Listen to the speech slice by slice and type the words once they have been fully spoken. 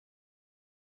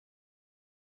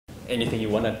anything you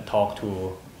want to talk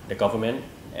to the government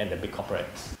and the big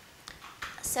corporates?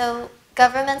 So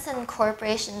governments and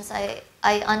corporations, I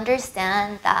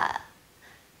understand that,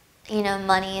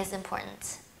 money is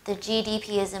important. The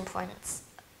GDP is important.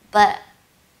 But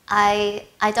I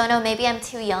don't know, maybe I'm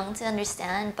too young to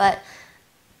understand, but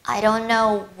I don't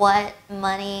know what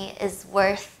money is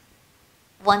worth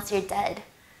once you're dead.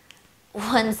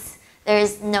 Once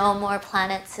there's no more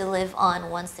planet to live on,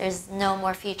 once there's no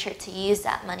more future to use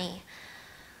that money.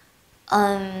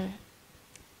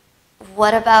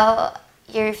 What about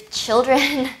your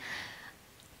children?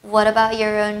 What about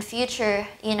your own future?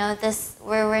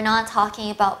 We're not talking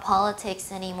about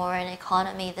politics anymore and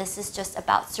economy. This is just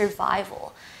about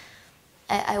survival.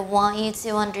 I want you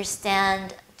to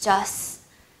understand just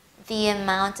the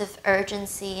amount of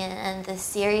urgency and the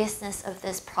seriousness of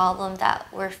this problem that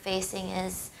we're facing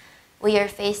is we are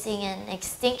facing an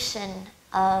extinction.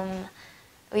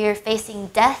 We are facing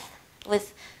death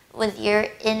with your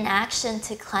inaction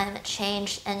to climate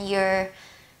change and your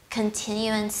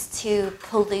continuance to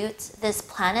pollute this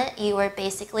planet. You are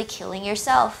basically killing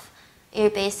yourself. You're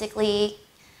basically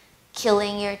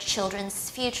killing your children's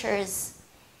futures.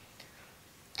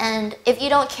 And if you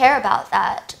don't care about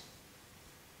that,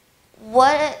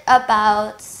 what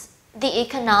about the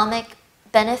economic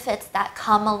benefits that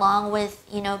come along with,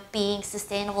 being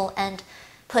sustainable and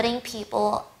putting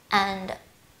people and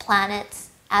planets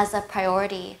as a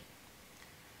priority?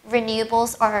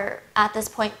 Renewables are, at this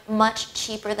point, much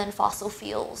cheaper than fossil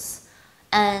fuels.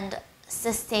 And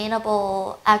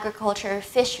sustainable agriculture,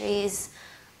 fisheries,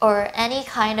 or any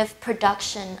kind of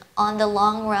production on the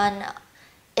long run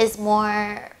is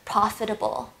more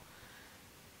profitable.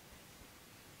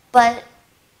 But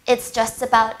it's just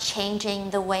about changing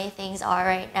the way things are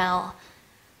right now.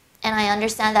 And I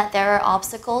understand that there are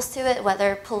obstacles to it,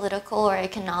 whether political or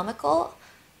economical,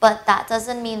 but that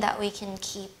doesn't mean that we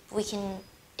can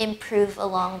improve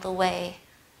along the way.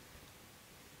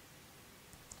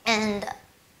 And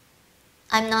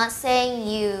I'm not saying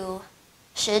you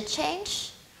should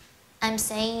change. I'm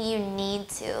saying you need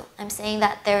to. I'm saying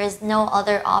that there is no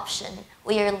other option.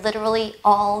 We are literally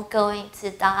all going to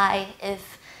die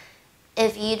if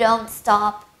you don't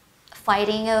stop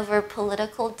fighting over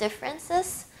political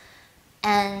differences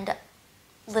and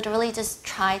literally just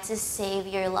try to save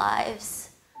your lives.